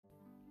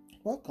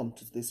Welcome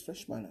to today's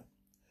Fresh Manna.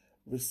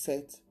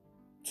 Reset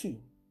 2,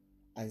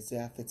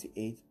 Isaiah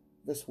 38,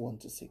 verse 1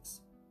 to 6.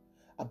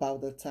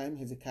 About that time,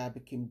 Hezekiah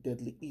became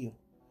deadly ill,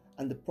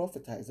 and the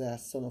prophet Isaiah,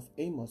 son of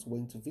Amos,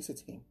 went to visit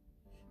him.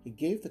 He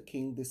gave the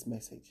king this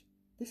message.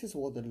 This is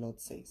what the Lord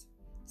says: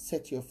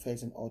 set your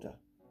affairs in order,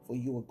 for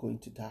you are going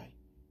to die.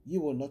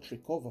 You will not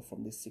recover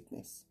from this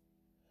sickness.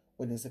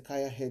 When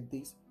Hezekiah heard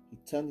this, he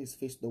turned his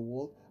face to the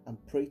wall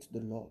and prayed to the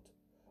Lord.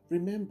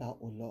 Remember,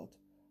 O Lord,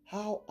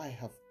 how I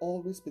have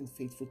always been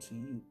faithful to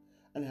you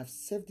and have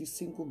served you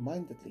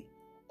single-mindedly,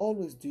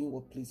 always doing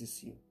what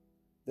pleases you.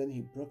 Then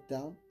he broke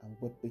down and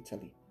wept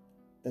bitterly.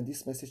 Then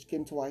this message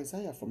came to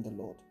Isaiah from the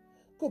Lord.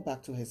 Go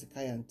back to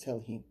Hezekiah and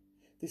tell him,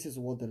 this is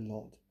what the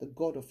Lord, the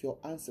God of your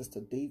ancestor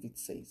David,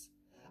 says.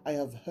 I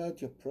have heard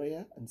your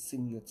prayer and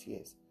seen your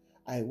tears.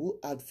 I will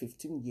add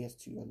 15 years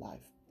to your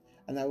life,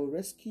 and I will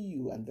rescue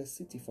you and the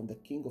city from the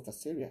king of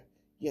Assyria.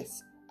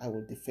 Yes, I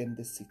will defend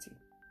the city.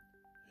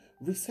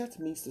 Reset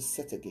means to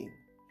set again,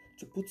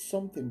 to put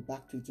something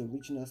back to its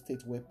original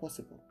state where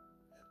possible,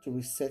 to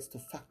reset to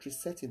factory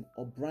setting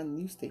or brand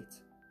new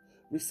state.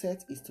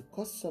 Reset is to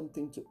cause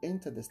something to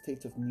enter the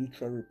state of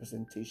neutral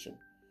representation.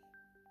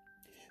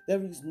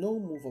 There is no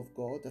move of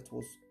God that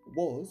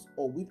was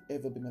or will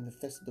ever be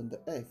manifested on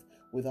the earth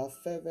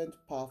without fervent,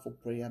 powerful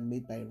prayer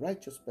made by a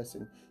righteous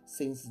person,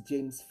 says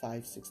James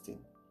 5:16.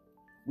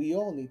 We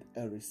all need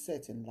a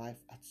reset in life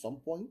at some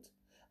point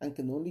and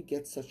can only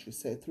get such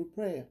reset through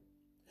prayer.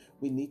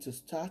 We need to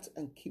start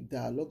and keep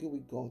dialoguing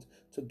with God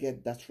to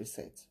get that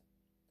reset.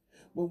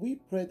 When we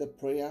pray the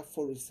prayer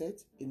for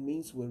reset, it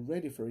means we're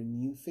ready for a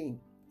new thing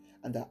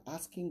and are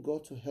asking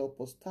God to help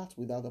us start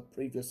without a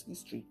previous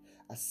history,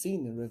 as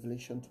seen in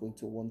Revelation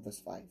 21 verse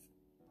 5.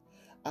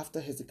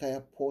 After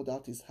Hezekiah poured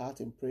out his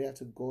heart in prayer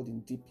to God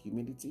in deep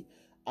humility,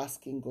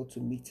 asking God to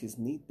meet his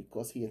need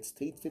because he had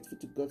stayed faithful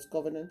to God's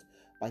covenant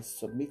by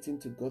submitting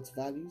to God's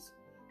values,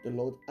 the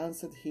Lord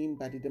answered him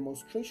by the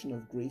demonstration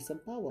of grace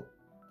and power.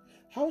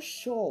 How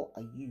sure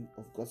are you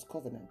of God's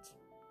covenant?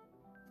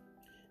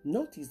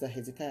 Notice that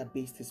Hezekiah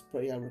based his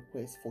prayer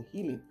request for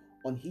healing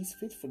on his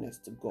faithfulness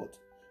to God,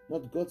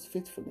 not God's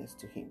faithfulness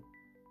to him.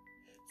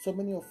 So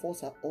many of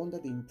us are under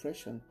the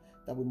impression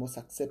that we must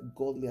accept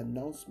godly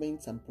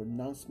announcements and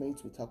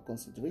pronouncements without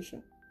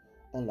consideration,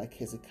 unlike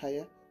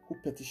Hezekiah, who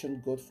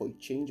petitioned God for a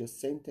change of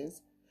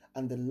sentence,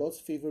 and the Lord's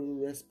favorable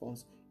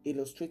response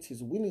illustrates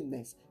his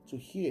willingness to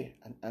hear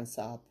and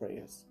answer our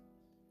prayers.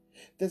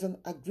 There's an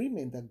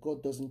agreement that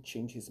God doesn't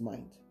change his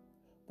mind,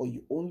 but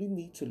you only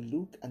need to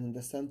look and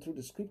understand through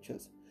the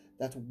scriptures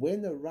that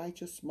when a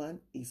righteous man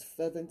is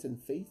fervent in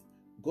faith,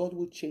 God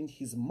will change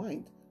his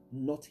mind,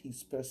 not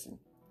his person.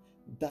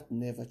 That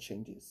never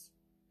changes.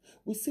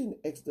 We see in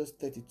Exodus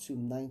 32,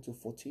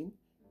 9-14,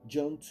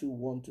 John 2,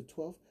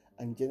 1-12,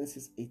 and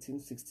Genesis 18,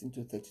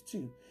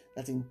 16-32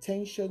 that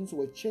intentions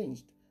were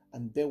changed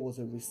and there was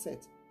a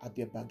reset at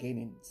their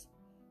beginnings.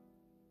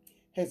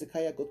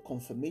 Hezekiah got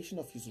confirmation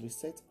of his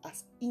reset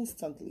as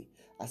instantly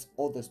as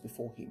others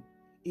before him,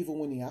 even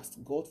when he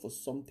asked God for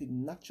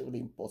something naturally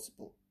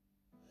impossible.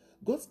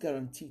 God's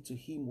guarantee to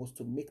him was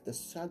to make the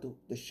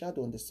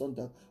shadow on the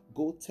sundial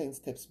go 10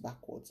 steps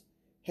backwards.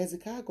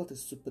 Hezekiah got a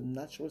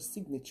supernatural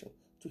signature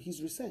to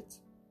his reset.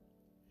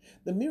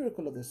 The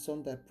miracle of the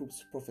sundial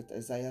proves Prophet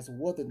Isaiah's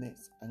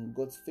worthiness and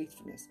God's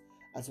faithfulness,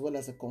 as well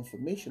as a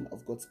confirmation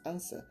of God's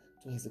answer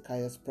to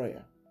Hezekiah's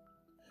prayer.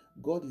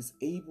 God is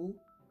able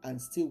and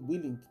still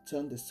willing to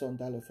turn the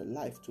sundial of your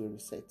life to a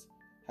reset.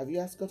 Have you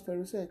asked God for a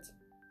reset?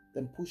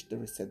 Then push the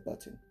reset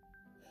button.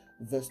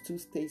 Verse 2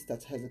 states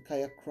that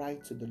Hezekiah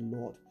cried to the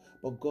Lord,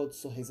 but God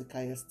saw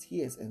Hezekiah's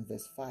tears in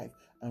verse 5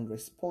 and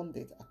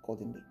responded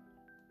accordingly.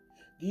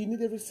 Do you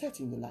need a reset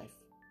in your life?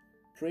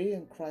 Pray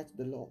and cry to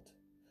the Lord.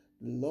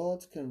 The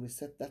Lord can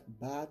reset that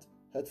bad,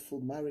 hurtful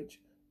marriage,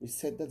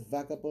 reset that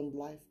vagabond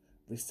life,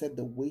 reset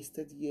the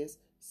wasted years,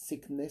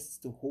 sickness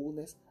to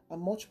wholeness,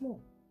 and much more.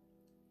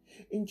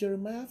 In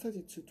Jeremiah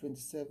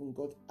 32:27,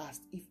 God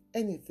asked if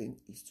anything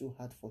is too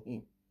hard for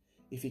him.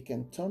 If he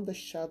can turn the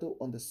shadow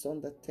on the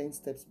sundial 10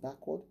 steps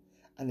backward,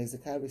 and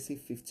Hezekiah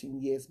received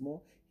 15 years more,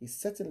 he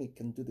certainly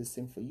can do the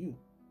same for you.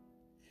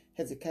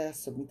 Hezekiah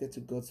submitted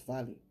to God's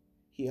value.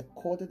 He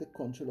accorded the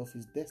control of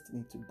his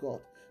destiny to God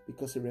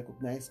because he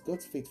recognized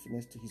God's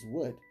faithfulness to his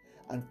word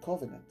and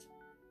covenant.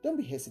 Don't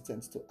be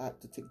hesitant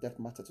to take that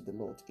matter to the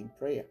Lord in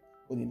prayer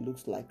when it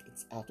looks like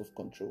it's out of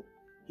control.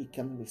 He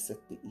can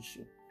reset the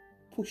issue.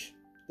 Push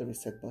the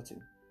reset button.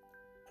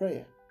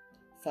 Prayer.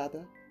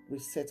 Father,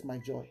 reset my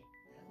joy.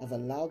 I've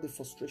allowed the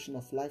frustration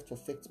of life to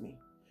affect me.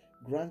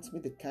 Grant me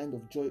the kind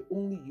of joy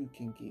only you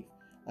can give,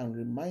 and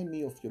remind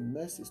me of your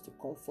mercies to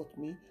comfort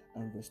me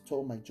and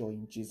restore my joy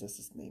in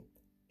Jesus' name.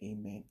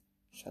 Amen.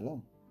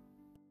 Shalom.